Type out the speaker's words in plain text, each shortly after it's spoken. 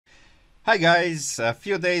Hi guys, a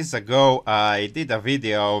few days ago I did a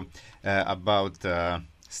video about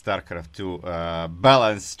StarCraft 2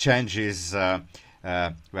 balance changes where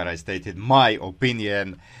I stated my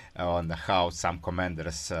opinion on how some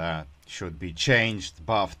commanders should be changed,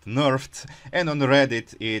 buffed, nerfed, and on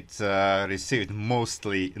Reddit it received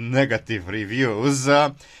mostly negative reviews,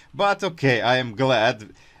 but okay, I am glad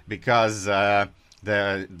because there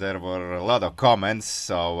were a lot of comments,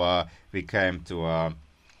 so we came to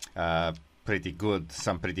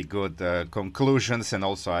some pretty good conclusions, and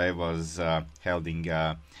also I was holding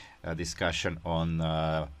a discussion on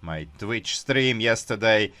my Twitch stream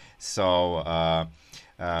yesterday, so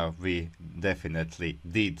we definitely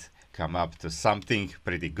did come up to something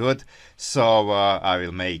pretty good. So I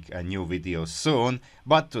will make a new video soon,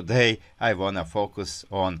 but today I wanna focus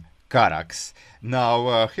on Karax.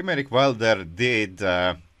 Now Himeric Wilder did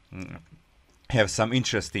have some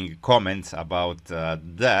interesting comments about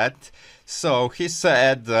that. So he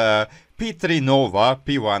said P3 Nova,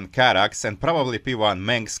 P1 Karax, and probably P1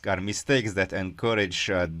 Mengsk are mistakes that encourage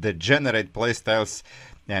degenerate playstyles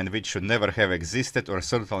and which should never have existed, or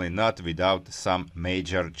certainly not without some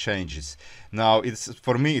major changes. Now,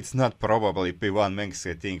 for me, it's not probably P1 Mengsk.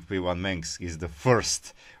 I think P1 Mengsk is the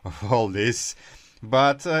first of all this.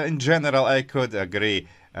 But in general, I could agree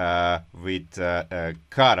with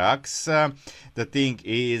Karax. The thing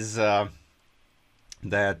is that,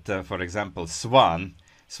 for example, Swan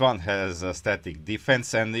has a static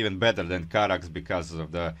defense, and even better than Karax because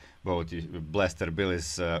of the both blaster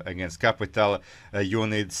abilities against capital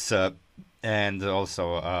units, and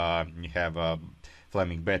also you have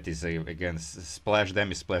Flaming Betis against splash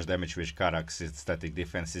damage which Karax's static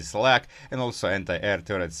defenses lack, and also anti-air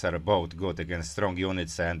turrets are both good against strong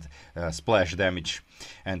units and splash damage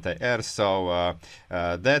anti-air, so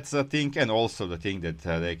that's the thing. And also the thing that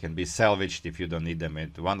they can be salvaged if you don't need them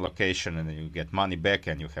at one location, and then you get money back,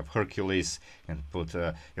 and you have Hercules, and put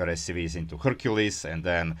your SCVs into Hercules, and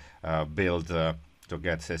then build to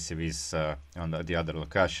get SCVs on the other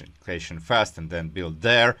location fast, and then build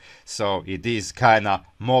there. So it is kinda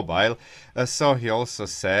mobile. So he also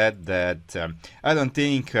said that I don't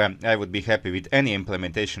think I would be happy with any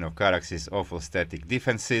implementation of Karax's awful static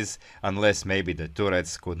defenses, unless maybe the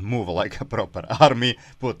turrets could move like a proper army,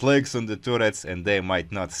 put legs on the turrets, and they might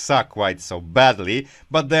not suck quite so badly.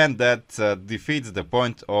 But then that defeats the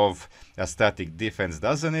point of a static defense,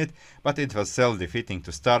 doesn't it? But it was self-defeating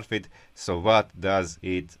to start with, so what does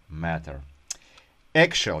it matter?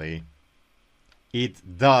 Actually, it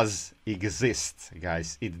does exist,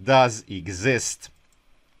 guys. It does exist.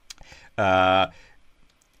 I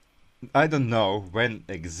don't know when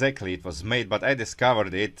exactly it was made, but I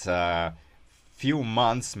discovered it few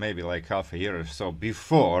months, maybe like half a year or so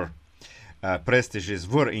before Prestiges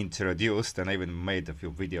were introduced, and I even made a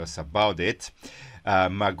few videos about it.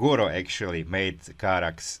 Maguro actually made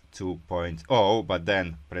Karax 2.0, but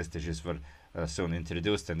then Prestiges were soon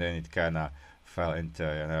introduced, and then it kind of fell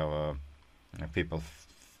into, people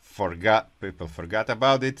forgot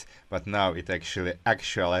about it, but now it actually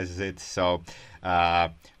actualizes it. So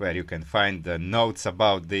where you can find the notes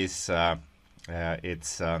about this,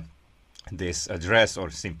 it's this address, or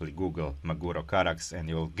simply Google Maguro Karax and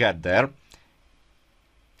you'll get there.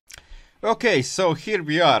 Okay, so here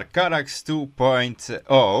we are, Karax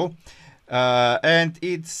 2.0, and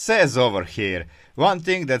it says over here, one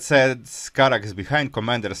thing that sets Karax behind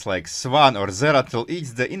commanders like Swan or Zeratul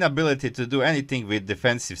is the inability to do anything with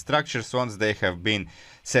defensive structures once they have been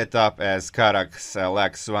set up, as Karax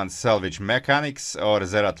lacks Swan's salvage mechanics or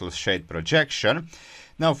Zeratul's shade projection.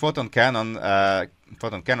 Now photon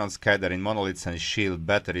cannons scattering monoliths and shield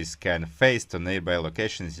batteries can phase to nearby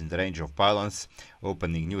locations in the range of pylons,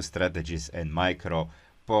 opening new strategies and micro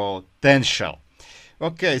potential.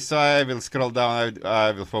 Okay, so I will scroll down.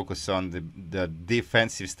 I will focus on the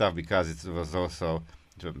defensive stuff because there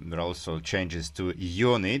were also changes to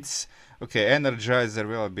units. Okay, Energizer,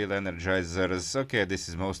 will build Energizers. Okay, this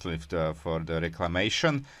is mostly for the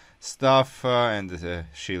reclamation stuff, and the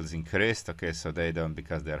shields increased. Okay, so they don't,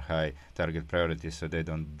 because they're high target priority, so they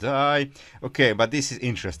don't die. Okay, but this is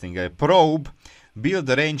interesting. Probe build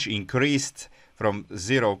range increased from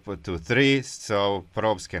 0 to 3, so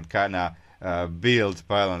probes can kinda build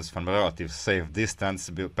pylons from relative safe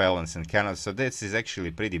distance, build pylons and cannons. So this is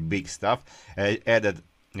actually pretty big stuff. Added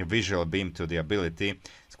a visual beam to the ability.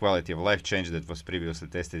 It's quality of life change that was previously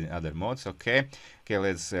tested in other modes. Okay,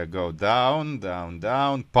 let's go down.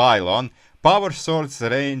 Pylon power source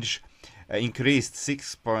range increased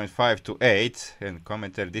 6.5 to 8. And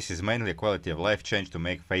commentary, this is mainly a quality of life change to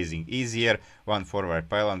make phasing easier. One forward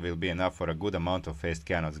pylon will be enough for a good amount of phased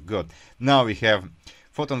cannons. Good. Now we have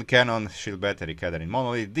photon cannon, shield battery, cadence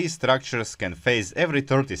monolith. These structures can phase every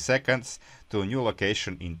 30 seconds to a new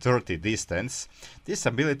location in 30 distance. This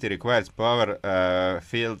ability requires power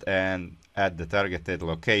field and at the targeted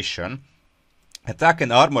location. Attack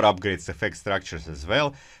and armor upgrades affect structures as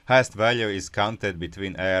well. Highest value is counted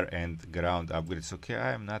between air and ground upgrades. Okay,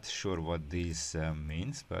 I am not sure what this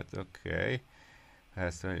means, but okay.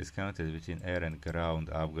 Highest value is counted between air and ground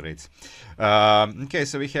upgrades. Okay,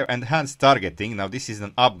 so we have enhanced targeting. Now this is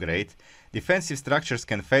an upgrade. Defensive structures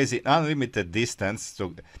can phase in unlimited distance,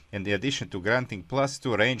 in addition to granting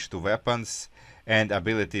 +2 range to weapons and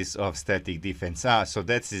abilities of static defense. So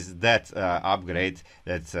that upgrade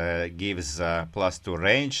that gives +2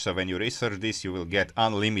 range. So when you research this, you will get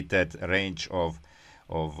unlimited range of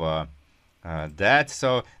that.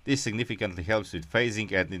 So this significantly helps with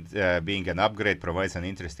phasing, and it, being an upgrade provides an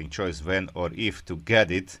interesting choice when or if to get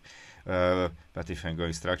it. But if I'm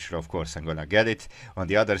going structure, of course I'm gonna get it. On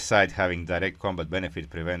the other side, having direct combat benefit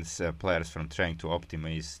prevents players from trying to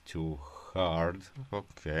optimize too hard.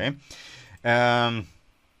 Okay. And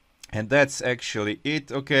that's actually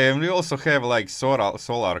it. Okay, and we also have like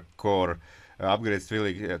solar core upgrades.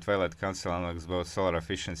 Really, Twilight Council unlocks both solar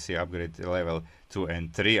efficiency upgrade level 2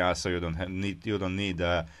 and 3. So you don't need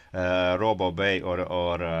Robo Bay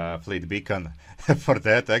or Fleet Beacon for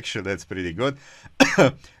that. Actually, that's pretty good.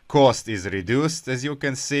 Cost is reduced, as you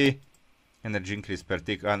can see. Energy increase per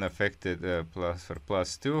tick unaffected plus for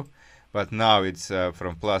 +2, but now it's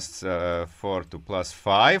from +4 to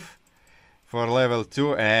 +5. For level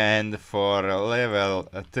 2, and for level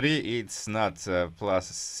 3 it's not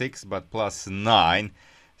 +6 but +9.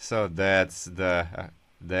 So that's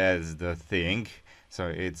the thing. So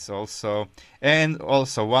it's also, and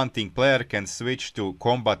also one thing, player can switch to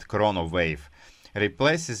combat chrono wave.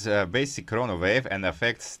 Replaces basic chrono wave and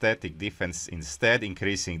affects static defense instead,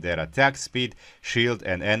 increasing their attack speed, shield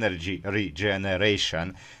and energy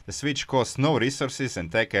regeneration. The switch costs no resources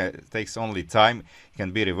and takes only time. It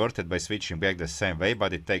can be reverted by switching back the same way,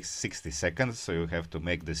 but it takes 60 seconds, so you have to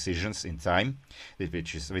make decisions in time,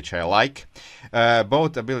 which I like.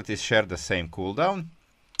 Both abilities share the same cooldown.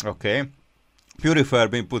 Okay. Purifier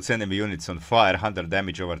beam puts enemy units on fire, 100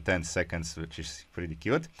 damage over 10 seconds, which is pretty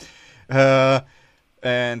cute.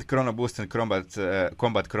 And Chrono Boost and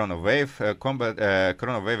Combat Chrono Wave.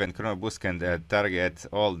 Chrono Wave and Chrono Boost can target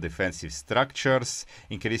all defensive structures,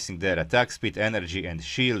 increasing their attack speed, energy, and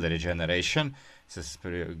shield regeneration. This is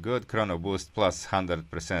pretty good. Chrono Boost plus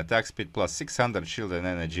 100% attack speed, plus 600 shield and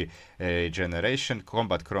energy regeneration.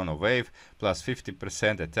 Combat Chrono Wave plus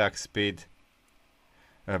 50% attack speed.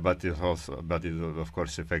 But it of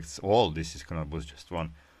course affects all. This is Chrono Boost, just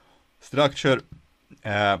one structure.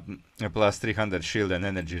 Plus 300 shield and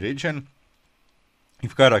energy regen.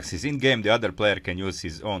 If Karax is in game, the other player can use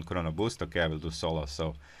his own Chrono Boost. Okay, I will do solo,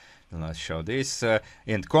 so will not show this.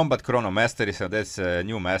 And Combat Chrono Mastery, so that's a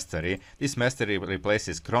new mastery. This mastery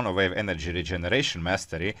replaces Chrono Wave Energy Regeneration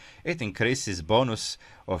Mastery. It increases bonus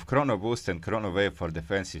of Chrono Boost and Chrono Wave for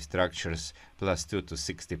defensive structures plus 2 to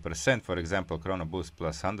 60%. For example, Chrono Boost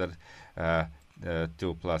plus 100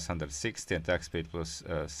 to plus 160, attack speed plus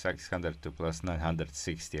 600 to plus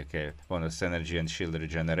 960. Okay, bonus energy and shield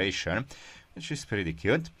regeneration, which is pretty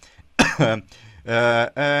cute.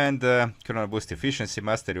 And Chrono Boost Efficiency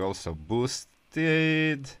Mastery also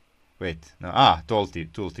boosted. Wait, no,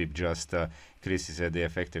 tooltip just increases the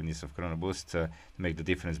effectiveness of Chrono Boost to make the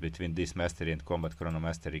difference between this mastery and Combat Chrono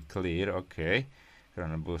Mastery clear. Okay.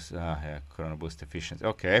 Chrono Boost, Chrono Boost Efficiency,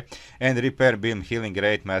 okay. And Repair Beam Healing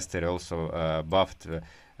Rate Mastery also buffed,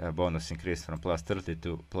 bonus increased from plus 30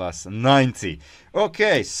 to plus 90.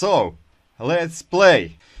 Okay, so let's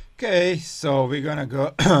play. Okay, so we're gonna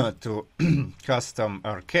go to Custom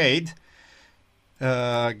Arcade.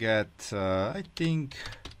 Get, I think,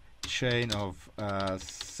 Chain of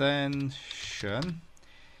Ascension.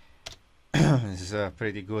 This is a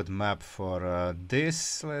pretty good map for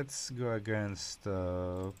this. Let's go against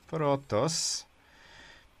Protoss.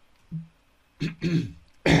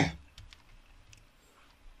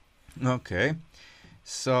 Okay,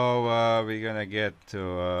 so we're gonna get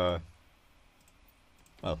to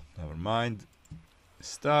well, never mind.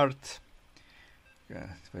 Start.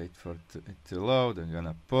 Wait for it to load. I'm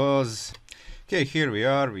gonna pause. Okay, here we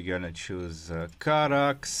are. We're gonna choose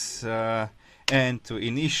Karax. And to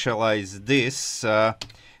initialize this,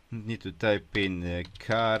 need to type in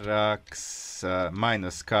Karax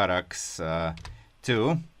minus Karax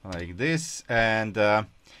 2, like this, and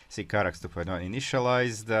see Karax 2.1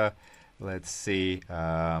 initialized. Let's see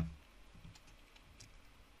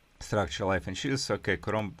structure, life and shields. Okay,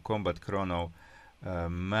 combat chrono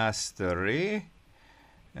mastery.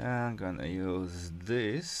 I'm gonna use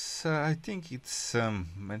this. I think it's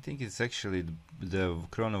actually the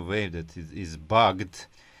chrono wave that is bugged,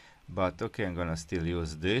 but okay, I'm gonna still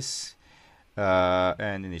use this.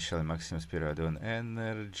 And initial maximum period on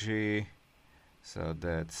energy. So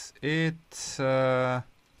that's it.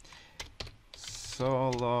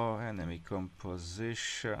 Solo enemy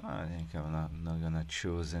composition. I think I'm not gonna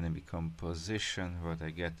choose enemy composition. What I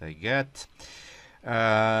get, I get.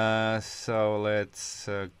 So let's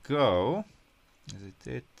go. Is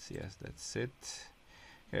it? Yes, that's it.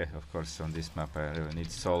 Yeah, of course, on this map I really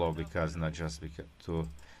need solo because not just because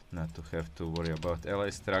not to have to worry about ally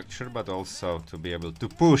structure, but also to be able to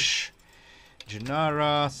push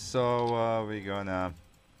Janara. So we're gonna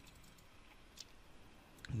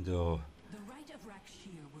do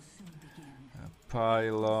a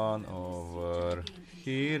pylon over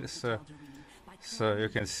here. So you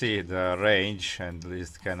can see the range and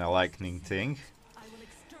this kind of lightning thing.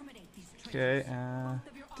 Okay, I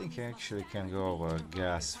think I actually can go over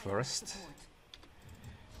gas first.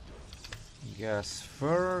 Gas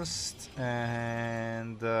first,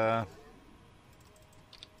 and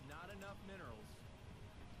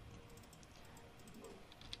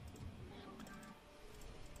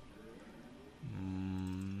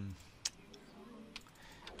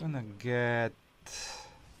gonna get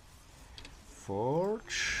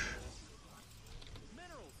forge.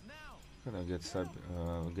 Gonna get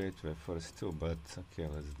gateway first too, but okay,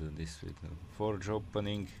 let's do this with the forge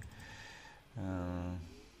opening.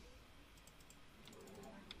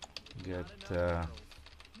 Get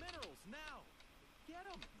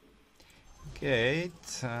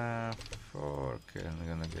gate for. Okay, I'm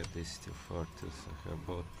gonna get these two for to have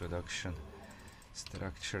both production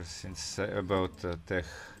structures in both tech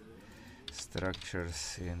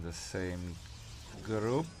structures in the same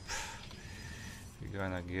group. We're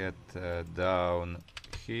gonna get down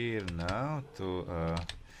here now to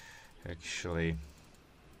actually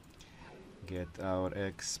get our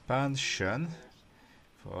expansion.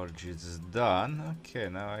 Forge is done. Okay,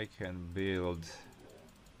 now I can build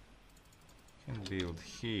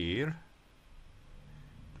here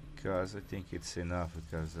because I think it's enough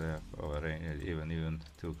because even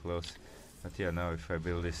too close. But yeah, now if I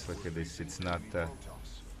build this, look at this, it's not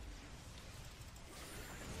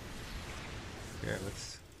okay,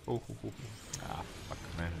 let's fuck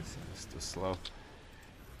man, this is too slow.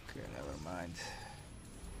 Okay, never mind.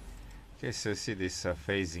 Okay, so see this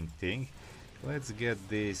phasing thing. Let's get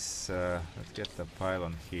this, let's get the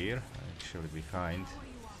pylon here, actually behind.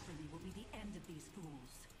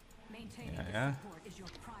 Yeah.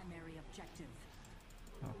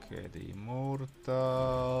 Okay, the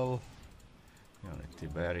immortal. Unity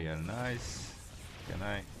barrier, nice. Can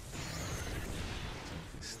I?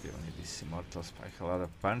 Still need this immortal spike, a lot of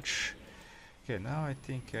punch. Okay, now I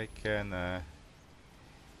think I can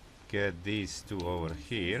get these two over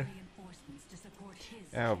here.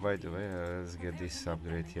 Oh, by the way, let's get this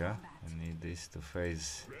upgrade here. I need this to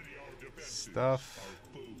phase stuff.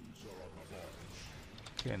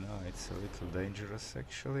 Okay, now it's a little dangerous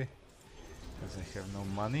actually, because I have no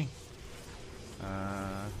money.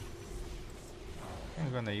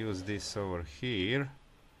 I'm gonna use this over here.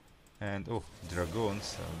 And oh, dragoons,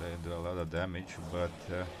 so they do a lot of damage, but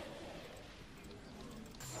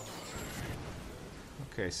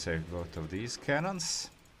okay, save both of these cannons.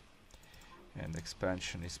 And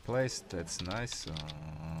expansion is placed, that's nice.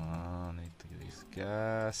 Need this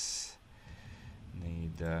gas.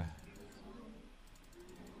 Need to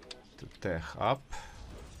tech up.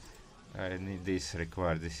 I need this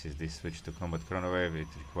this is this switch to combat chrono wave, it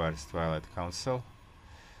requires Twilight Council.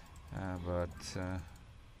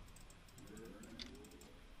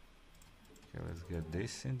 Okay, let's get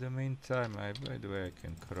this in the meantime. By the way, I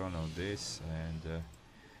can chrono this and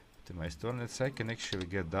to my stornets. I can actually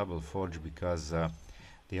get double forge because the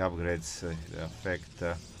upgrades affect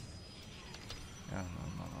no,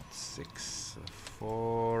 not 6,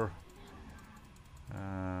 4.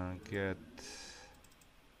 Get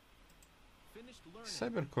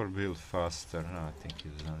Cybercore build faster. No, I think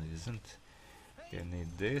it isn't. Okay,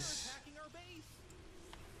 need this.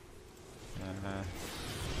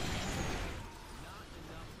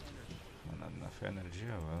 Not enough energy.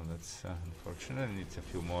 Oh, well, that's unfortunate. I need a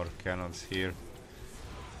few more cannons here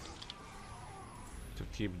to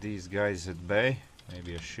keep these guys at bay.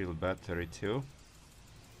 Maybe a shield battery too.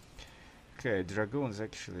 Okay, dragoons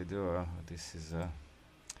actually do. This is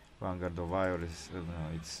Vanguard of Io. No,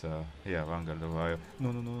 it's yeah, Vanguard of Io.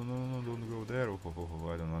 No, don't go there.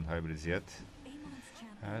 I don't want hybrids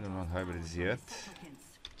yet.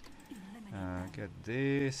 Get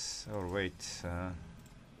this. Or wait.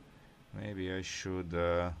 Maybe I should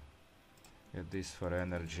get this for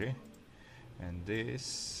energy. And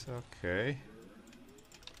this, okay.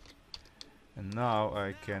 And now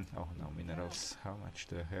I can, oh no, minerals, how much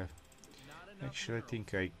do I have? Actually, I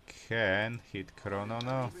think I can hit Chrono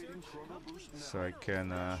now. So I can,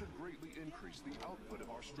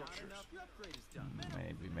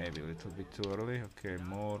 maybe a little bit too early. Okay,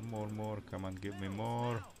 more, come on, give me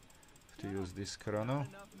more. To use this Chrono.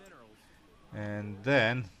 And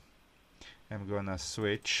then I'm gonna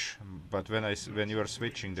switch, but when you are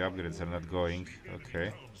switching, the upgrades are not going.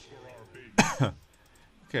 Okay.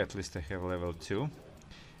 Okay, at least I have level 2.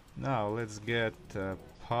 Now let's get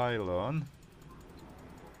pylon.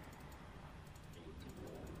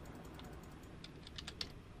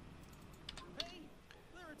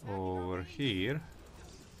 Over here.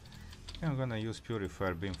 I'm gonna use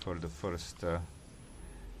Purifier Beam for the first.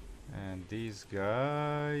 And these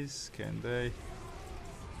guys, can they?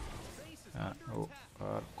 Oh,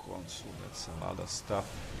 our console, that's a lot of stuff.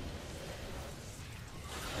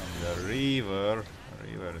 And the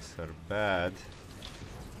rivers are bad.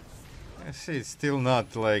 I see it's still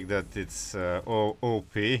not like that it's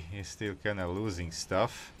OP, it's still kinda losing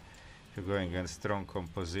stuff. If you're going against strong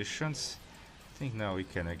compositions. I think now we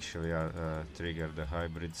can actually trigger the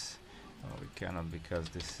hybrids. Oh, we cannot because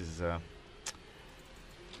this is the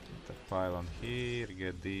pylon here,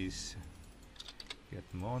 get these.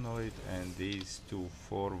 Get monolith and these two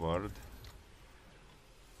forward.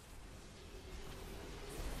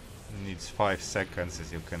 Needs 5 seconds,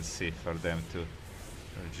 as you can see, for them to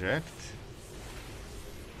reject.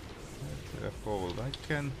 Hold.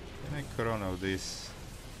 Can I chrono this?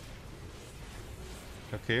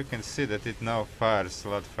 Okay, you can see that it now fires a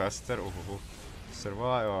lot faster. Oh,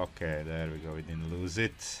 survive. Okay, there we go. We didn't lose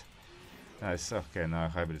it. Nice. Okay, now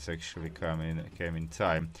hybrids actually came in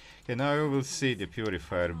time. Okay, now you will see the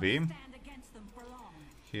Purifier Beam.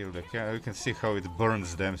 Heal the you can see how it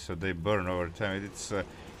burns them, so they burn over time. It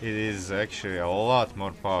is actually a lot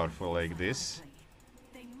more powerful like this.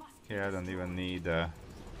 Okay, I don't even need. Okay,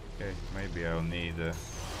 maybe I'll need.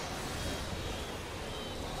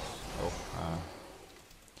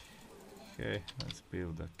 Okay, let's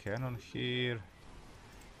build a cannon here.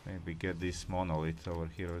 Maybe get this monolith over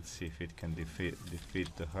here. Let's see if it can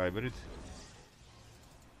defeat the hybrid.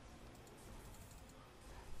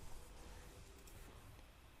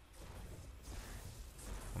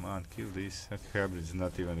 Come on, kill this. That hybrid's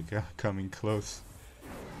not even coming close.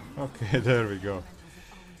 Okay, there we go.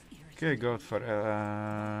 Okay, go for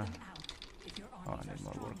oh, I need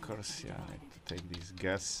more workers. Yeah, I need to take these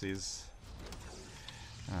gases.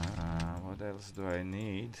 What else do I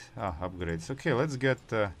need? Upgrades. Okay, let's get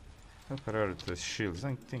apparatus shields.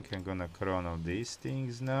 I think I'm gonna chrono these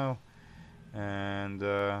things now. And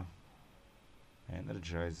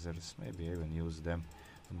energizers, maybe I even use them.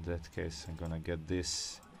 In that case, I'm gonna get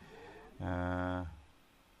this. Okay,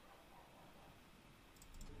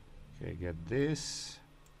 get this.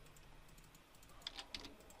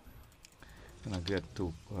 Gonna get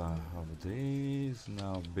 2 of these.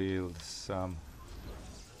 Now build some.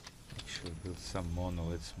 Actually, build some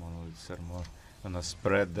monoliths. Monoliths are more. Gonna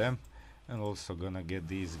spread them, and also gonna get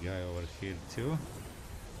this guy over here too.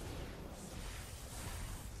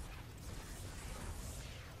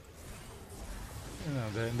 You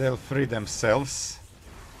know, they'll free themselves,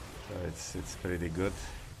 so it's pretty good.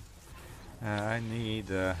 I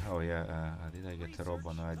need. Oh yeah, did I get a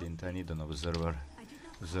robot? No, I didn't. I need an observer.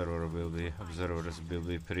 Observers will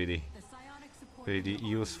be pretty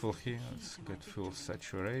useful here. Let's get full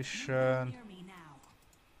saturation.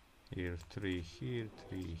 Here 3, here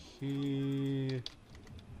 3, here.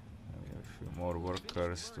 We have a few more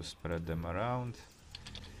workers to spread them around.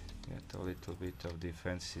 Get a little bit of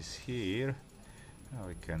defenses here. Now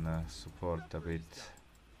we can support a bit.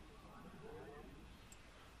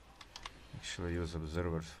 Actually use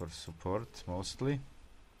observers for support mostly.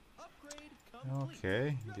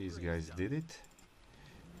 Okay, these guys did it.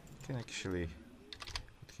 Can actually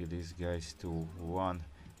put these guys to 1.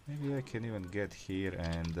 Maybe I can even get here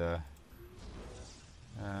and oh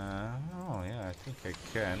yeah, I think I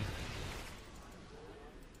can.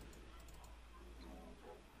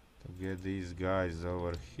 To get these guys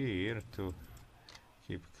over here to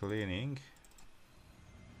keep cleaning.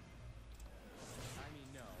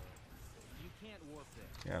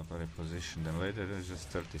 Yeah, I'll reposition them later. There's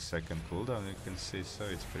just 30-second cooldown, you can see, so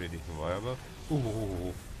it's pretty viable.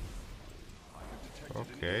 Ooh.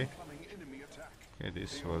 Okay. Okay,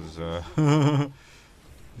 this was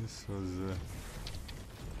this was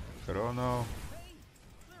Chrono.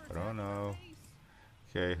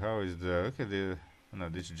 Okay, how is the? Look at the. No,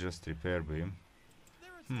 this is just repair beam.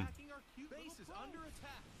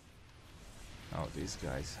 Oh, these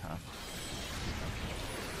guys, huh?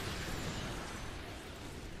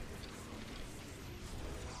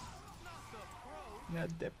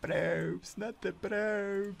 Not the probes, not the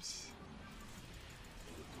probes.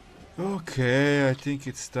 Okay, I think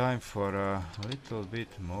it's time for a little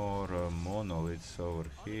bit more monoliths over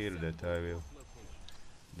here that I will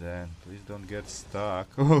then. Please don't get stuck.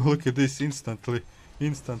 Oh, look at this, instantly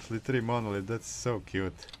 3 monoliths, that's so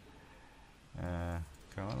cute.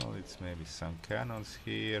 Monoliths, maybe some cannons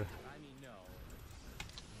here.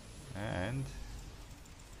 And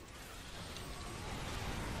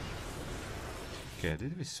okay,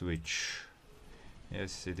 did we switch?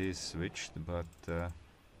 Yes, it is switched, but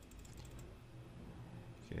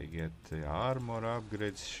okay, get the armor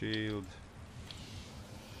upgrades, shield.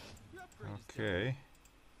 Okay,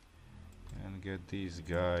 and get these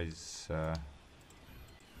guys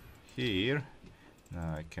here.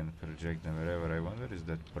 Now I can project them wherever I want. Where is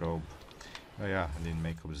that probe? Oh yeah, I didn't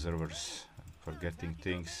make observers. I'm forgetting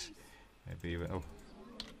things. Maybe even. Oh.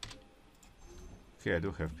 Okay, I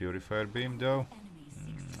do have purifier beam though.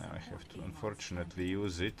 Now I have to unfortunately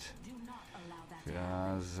use it.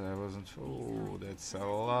 Because I wasn't. Oh, that's a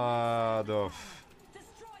lot of.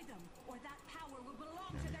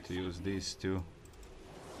 I need to use these two.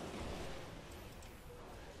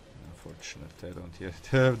 Unfortunately, I don't yet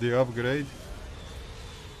have the upgrade.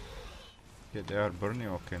 Yeah, they are burning.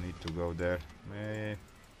 Okay, I need to go there. May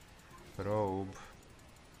probe.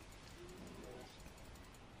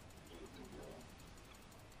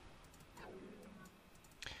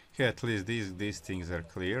 Okay, at least these things are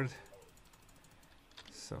cleared.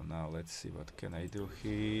 So now let's see what can I do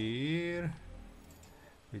here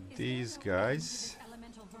with these guys.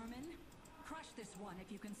 Crush this one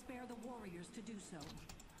if you can spare the warriors to do so.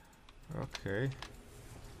 Okay,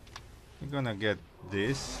 we're gonna get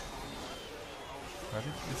this, but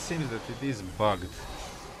it seems that it is bugged.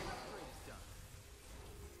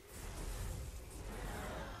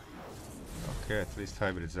 Okay, at least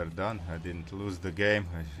hybrids are done. I didn't lose the game.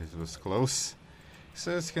 It was close.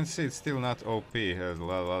 So as you can see, it's still not OP. It has a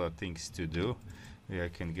lot of things to do. Maybe I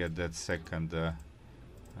can get that second, get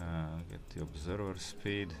the observer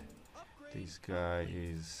speed. This guy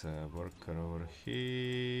is a worker over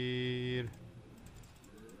here.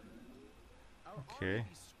 Okay.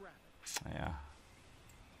 Yeah.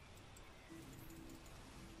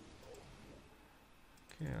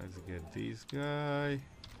 Okay, let's get this guy.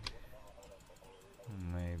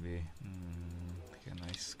 Maybe. Can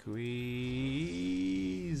I squeeze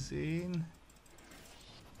in?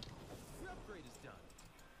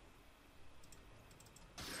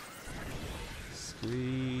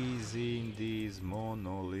 Squeeze in these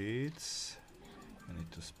monoliths. I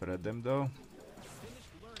need to spread them though.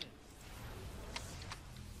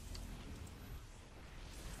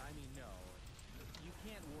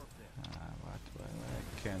 What? Why I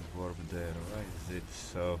can't warp there? Why is it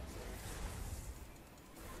so?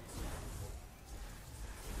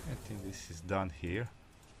 I think this is done here.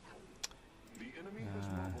 The enemy has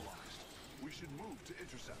mobilized. We should move to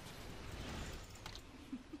intercept.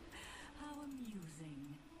 How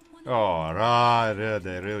amusing. Oh, right, yeah,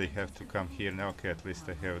 they really have to come here now. Okay, at least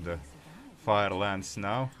I have the fire lance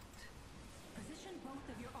now. Position both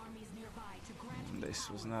of your armies nearby to grant This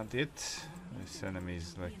was not it. This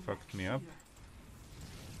enemy's like fucked me up.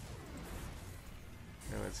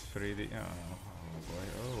 Okay, let's free the. Oh boy,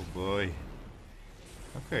 oh boy.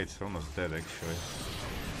 Okay, it's almost dead actually.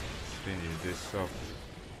 Let's finish this off.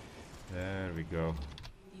 There we go.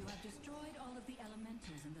 You have destroyed all of the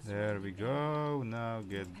elementals in the There we go. Now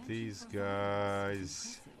get these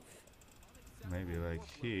guys. Maybe like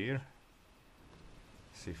here.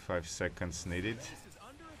 See, 5 seconds needed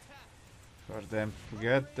for them to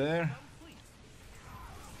get there.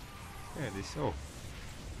 Yeah, this. Oh,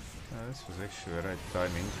 this was actually the right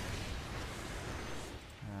timing.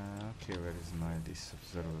 Okay, where is my this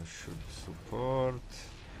observer should support,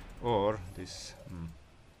 or this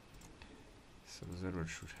observer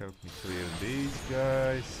should help me clear these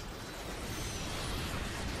guys,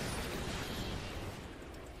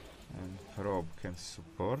 and probe can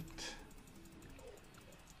support.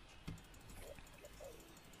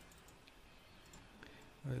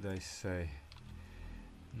 What did I say?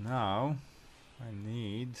 Now I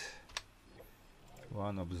need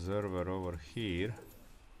one observer over here.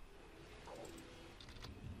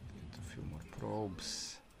 Few more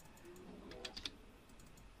probes.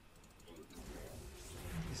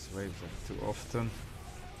 These waves are too often.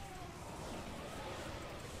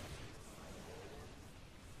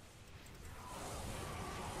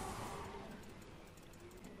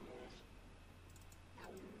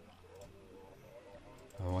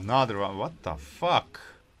 Oh, another one. What the fuck?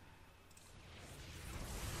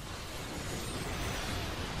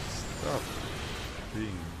 Stop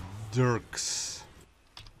being jerks.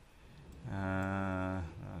 Oh,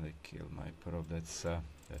 they killed my probe.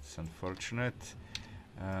 That's unfortunate.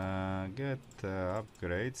 Get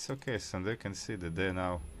upgrades. Okay, so they can see that they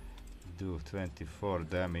now do 24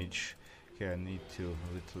 damage. Okay, I need to a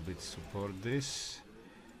little bit support this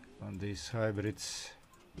on these hybrids.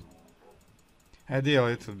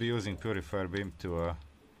 Ideally, it will be using Purifier Beam to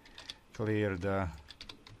clear the...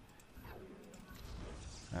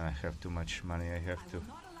 I have too much money, I have to...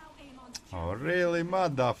 Oh, really,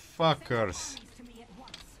 motherfuckers!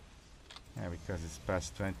 Yeah, because it's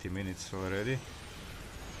past 20 minutes already.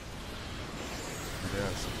 They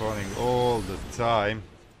are spawning all the time.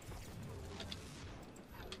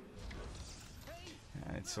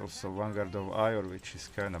 And it's also Vanguard of Ire, which is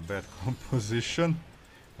kind of bad composition.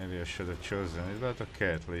 Maybe I should have chosen it, but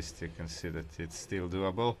okay, at least you can see that it's still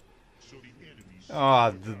doable.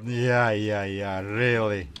 Oh, yeah,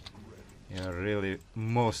 really. You're really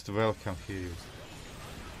most welcome here.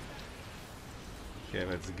 Okay,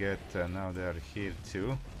 let's get, now they are here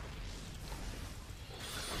too.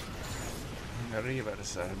 The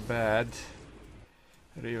rivers are bad.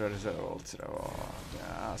 Rivers are ultra. Oh,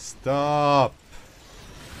 yeah, stop!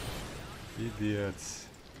 Idiots.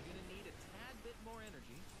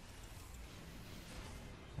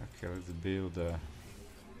 Okay, let's build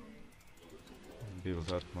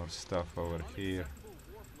out more stuff over here.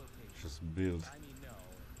 Just build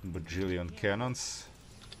bajillion cannons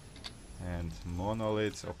and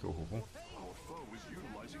monoliths. Okay,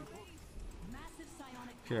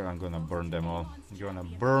 okay, I'm gonna burn them all. I'm gonna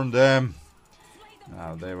burn them.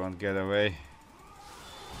 Now they won't get away.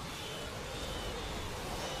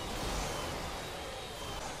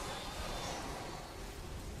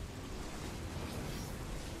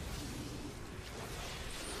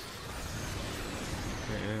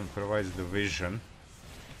 Provides the vision.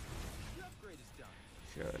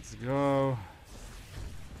 Okay, let's go.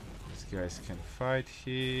 These guys can fight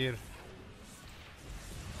here.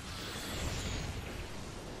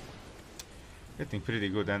 Getting pretty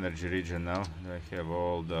good energy region now. I have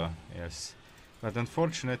all the... yes. But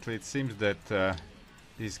unfortunately it seems that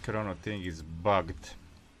this chrono thing is bugged.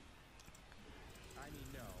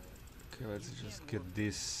 Okay, let's just get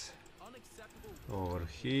this over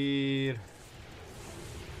here.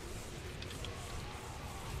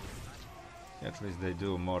 At least they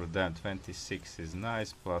do more than 26 is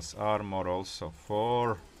nice, plus armor also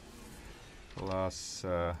 4, plus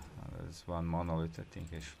there's one monolith. I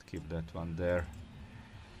think I should keep that one there.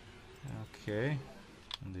 Okay,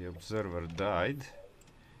 and the observer died.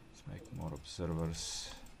 Let's make more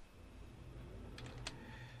observers.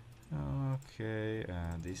 Okay,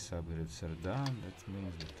 and these upgrades are done. That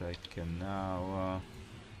means that I can now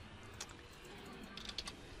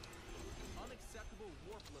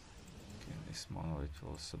this monolith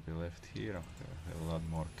will also be left here. Okay, I have a lot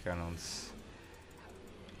more cannons.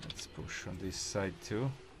 Let's push on this side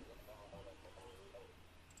too.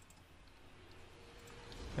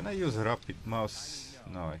 Can I use rapid mouse?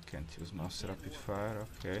 No, I can't use mouse rapid fire.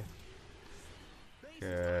 Okay.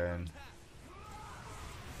 Can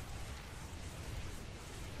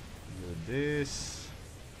do this.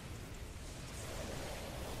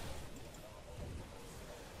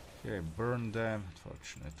 Okay, burn them.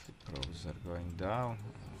 Unfortunately, probes are going down.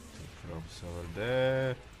 Two probes over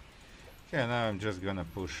there. Okay, now I'm just gonna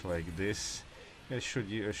push like this. I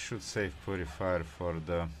should save Purifier for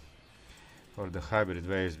the hybrid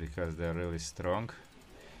waves because they're really strong.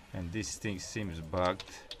 And this thing seems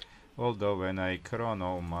bugged. Although when I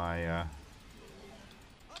chrono my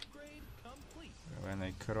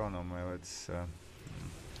let's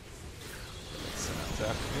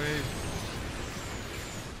attack wave.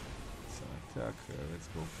 Let's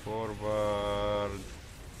go forward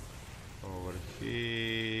over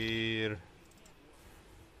here.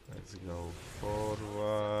 Let's go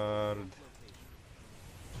forward.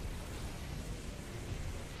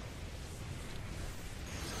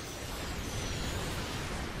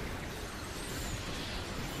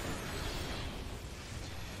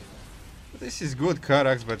 This is good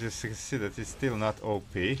Karax, but you see that it's still not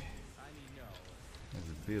OP. Let's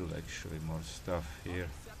build actually more stuff here.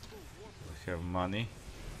 We have money.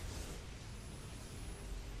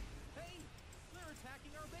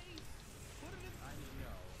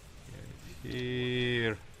 Okay,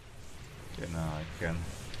 here. Okay, now I can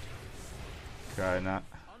kinda.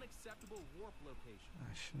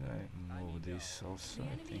 Should I move this also? I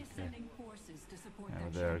think. Now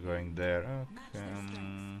they are going there. Okay.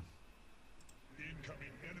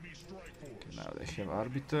 Okay, now they have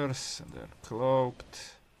arbiters, and they're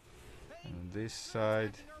cloaked. And this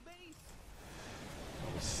side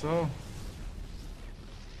also.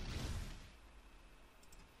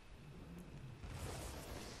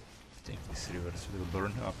 I think this reverse will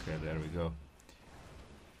burn. Okay, there we go.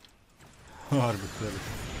 Arbiter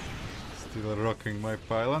still rocking my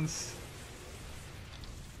pylons.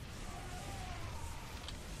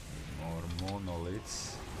 More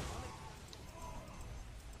monoliths.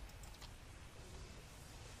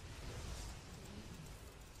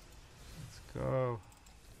 Let's go.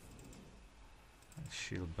 And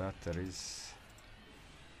shield batteries.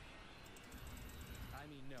 I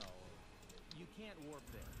mean, no. You can't warp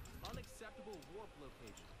there. Unacceptable warp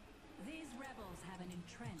location. These rebels have an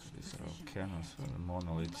entrenched These are all position cannons ahead. for the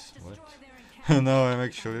monoliths. Must What? destroy their encampment Now I'm to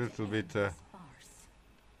actually a little bit sparse.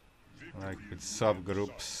 like with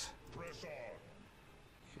subgroups.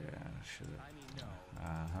 Yeah, should I mean, no.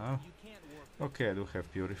 uh-huh. You can't warp there. Okay, I do have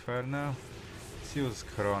purifier now. Let's use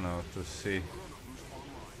chrono to see. I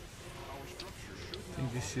think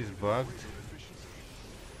this is bugged.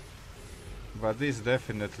 But this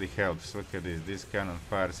definitely helps. Look at this. This cannon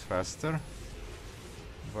fires faster.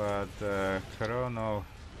 But chrono,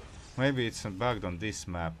 maybe it's bugged on this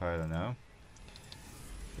map, I don't know.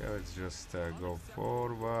 Okay, let's just go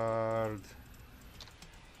forward.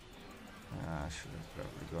 I should have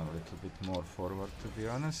probably gone a little bit more forward, to be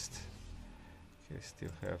honest. Okay,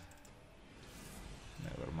 still have.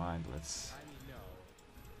 Never mind, let's I mean, no.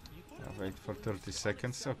 You can't wait for 30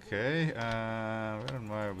 seconds. Okay, where are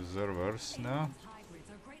my observers now? Alien's hybrids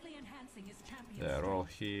are greatly enhancing his champion They're all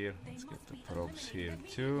strength. here. They Let's get must the be probes here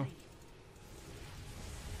eliminated too. immediately.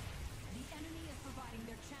 The enemy is providing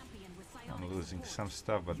their champion with I'm psionic losing support. some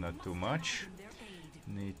stuff, but You not must too provide much. them their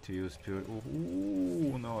aid. Need to use pure.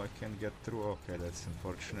 Ooh, no, I can't get through. Okay, that's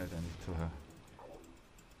unfortunate. I need to.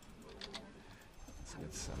 Let's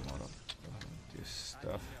get some more of this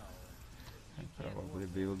stuff. And probably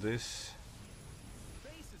build this.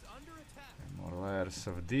 Base is under attack. And more layers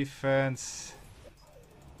of defense.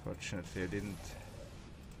 Fortunately, I didn't.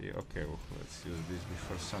 Yeah, okay, well, let's use this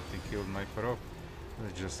before something killed my probe.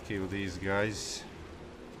 Let's just kill these guys.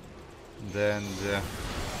 Then the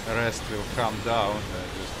rest will come down,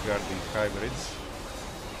 just guarding hybrids.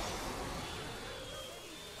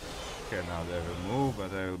 Okay, now they will move,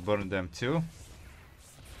 but I will burn them too.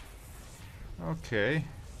 Okay.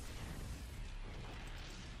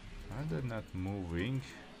 Why are they not moving?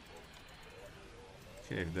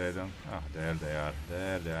 Okay, if they don't... Ah, there they are.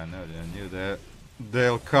 There they are. No, I knew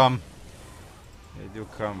they'll come. They do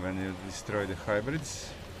come when you destroy the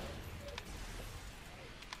hybrids.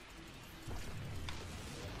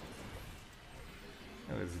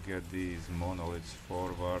 Let's get these monoliths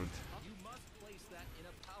forward. You must place that in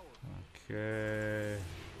a power. Okay.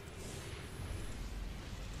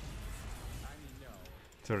 I mean, no.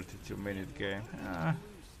 32-minute game. Ah,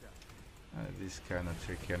 this kind of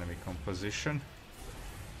tricky enemy composition.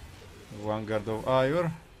 Vanguard of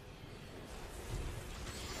Ire.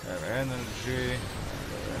 Have energy.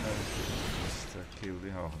 Just kill the.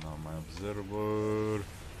 Oh no, my observer.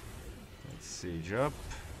 Let's siege up.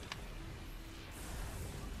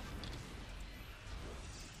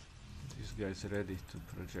 These guys ready to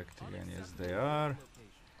project again? Yes, they are.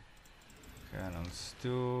 Cannons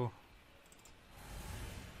too.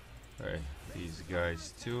 Hey, these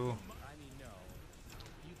guys too. I mean, no.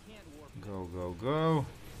 You can't warp. Go, go, go.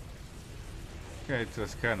 Okay, it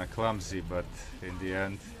was kinda clumsy, but in the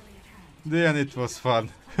end it was fun.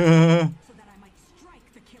 So that I might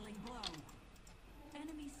strike the killing blow.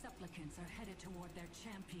 Enemy supplicants are headed toward their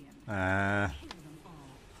champion. Kill them all.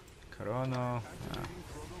 Chrono.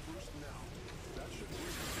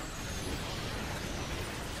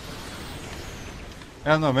 I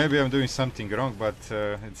don't know, maybe I'm doing something wrong, but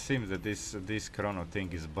it seems that this chrono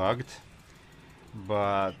thing is bugged.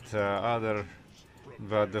 But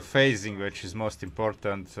but the phasing, which is most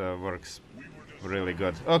important, works really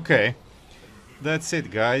good. Okay, that's it,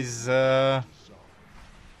 guys. And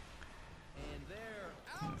they're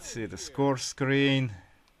out. Let's see the score screen.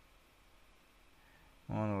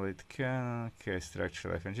 Monolith cannon. Okay,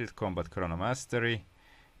 structural life engine, combat chrono mastery,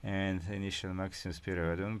 and initial maximum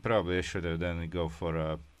period. And probably I should have then go for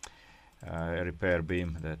a repair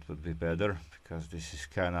beam. That would be better because this is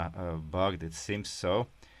kind of bugged. It seems so.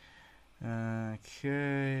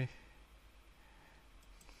 Okay.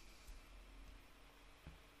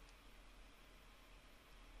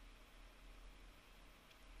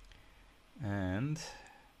 And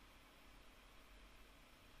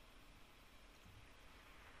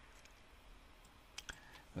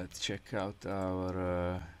let's check out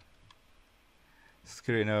our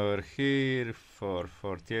Screen over here for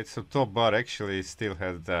 48. So top bar actually still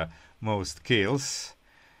had the most kills.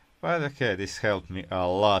 But okay, this helped me a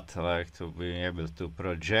lot, like to be able to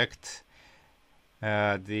project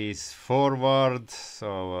these forward.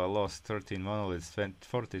 So lost 13 monoliths,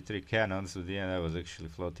 43 cannons. At the end I was actually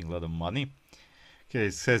floating a lot of money. Okay,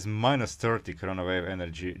 it says minus 30 Corona Wave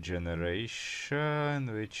energy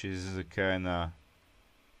generation, which is kinda...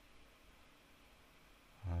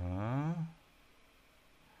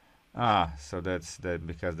 so that's that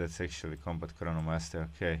because that's actually Combat Chrono Master.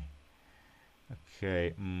 Okay.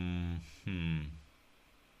 Okay.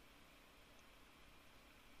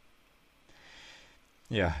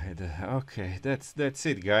 Yeah. Okay. That's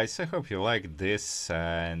it, guys. I hope you like this.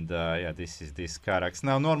 And yeah, this is this Karax.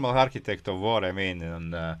 Now, normal Architect of War. I mean,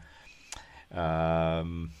 on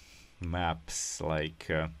maps like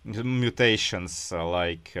mutations,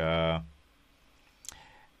 like.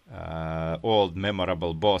 Old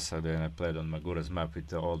memorable boss. Then I played on Maguro's map with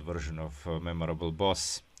the old version of memorable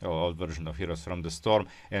boss, or old version of Heroes from the Storm,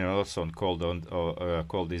 and also on Cold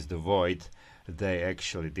is the Void. They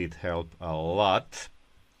actually did help a lot.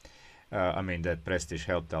 I mean, that Prestige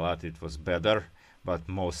helped a lot. It was better, but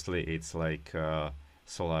mostly it's like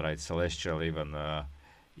Solarite Celestial, even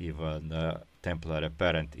Templar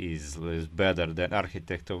Apparent is better than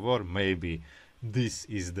Architect of War. Maybe this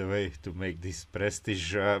is the way to make this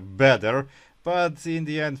Prestige better, but in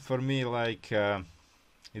the end, for me, like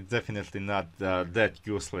it's definitely not that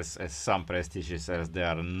useless as some Prestiges as they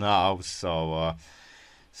are now. So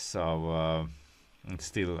it's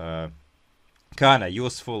still kind of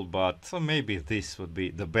useful, but maybe this would be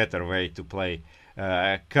the better way to play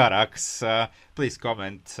Karax. Please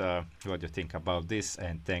comment what you think about this,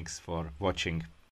 and thanks for watching.